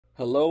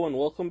Hello and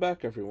welcome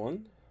back,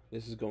 everyone.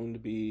 This is going to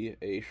be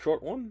a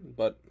short one,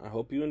 but I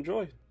hope you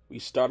enjoy. We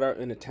start out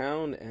in a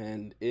town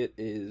and it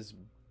is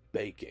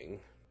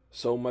baking.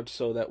 So much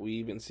so that we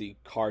even see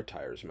car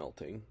tires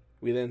melting.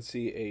 We then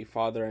see a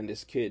father and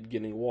his kid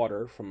getting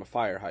water from a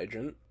fire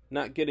hydrant.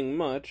 Not getting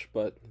much,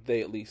 but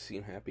they at least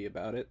seem happy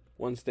about it.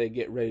 Once they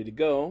get ready to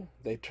go,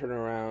 they turn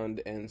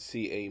around and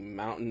see a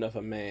mountain of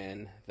a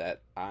man that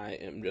I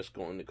am just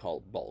going to call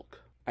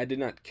Bulk. I did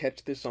not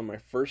catch this on my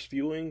first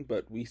viewing,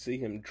 but we see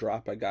him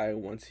drop a guy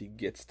once he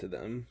gets to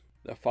them.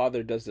 The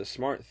father does the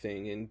smart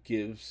thing and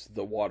gives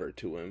the water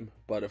to him,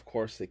 but of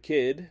course the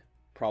kid,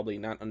 probably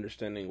not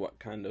understanding what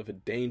kind of a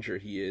danger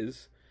he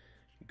is,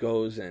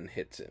 goes and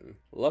hits him.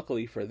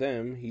 Luckily for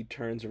them, he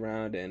turns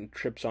around and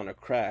trips on a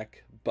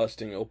crack,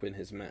 busting open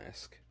his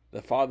mask.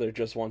 The father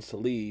just wants to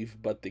leave,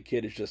 but the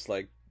kid is just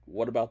like,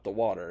 "What about the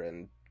water?"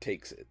 and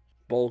takes it.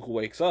 Bulk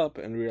wakes up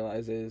and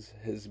realizes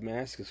his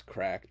mask is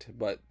cracked,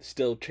 but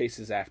still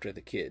chases after the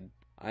kid.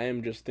 I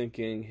am just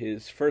thinking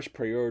his first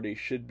priority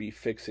should be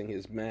fixing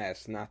his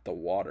mask, not the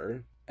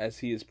water. As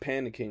he is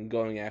panicking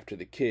going after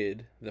the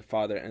kid, the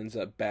father ends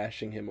up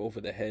bashing him over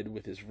the head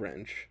with his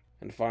wrench.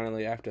 And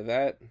finally, after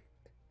that,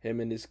 him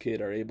and his kid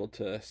are able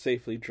to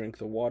safely drink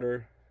the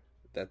water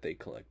that they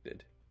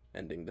collected,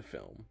 ending the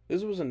film.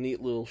 This was a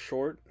neat little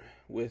short,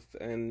 with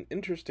an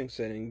interesting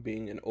setting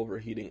being an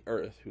overheating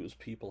Earth whose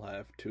people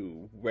have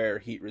to wear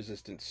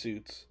heat-resistant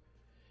suits,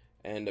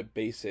 and a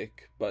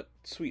basic but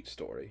sweet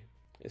story.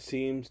 It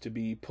seems to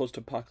be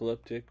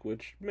post-apocalyptic,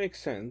 which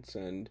makes sense,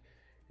 and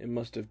it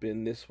must have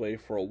been this way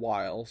for a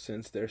while,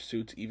 since their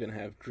suits even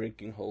have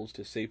drinking holes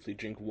to safely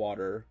drink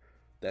water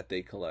that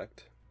they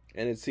collect.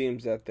 And it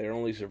seems that they're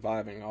only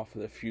surviving off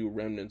of the few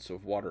remnants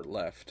of water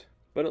left.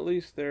 But at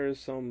least there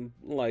is some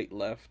light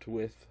left,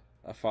 with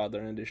a father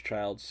and his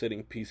child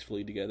sitting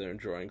peacefully together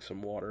enjoying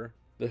some water.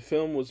 The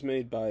film was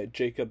made by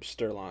Jacob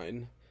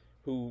Sterline,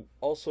 who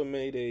also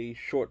made a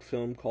short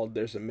film called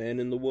There's a Man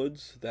in the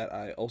Woods that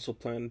I also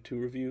plan to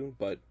review,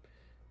 but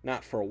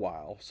not for a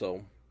while,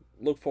 so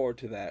look forward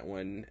to that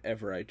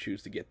whenever I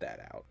choose to get that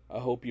out. I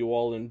hope you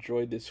all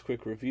enjoyed this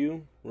quick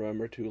review.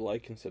 Remember to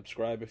like and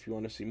subscribe if you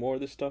want to see more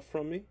of this stuff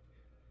from me.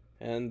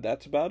 And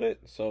that's about it,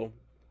 so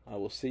I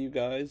will see you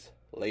guys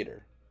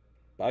later.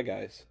 Bye,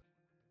 guys.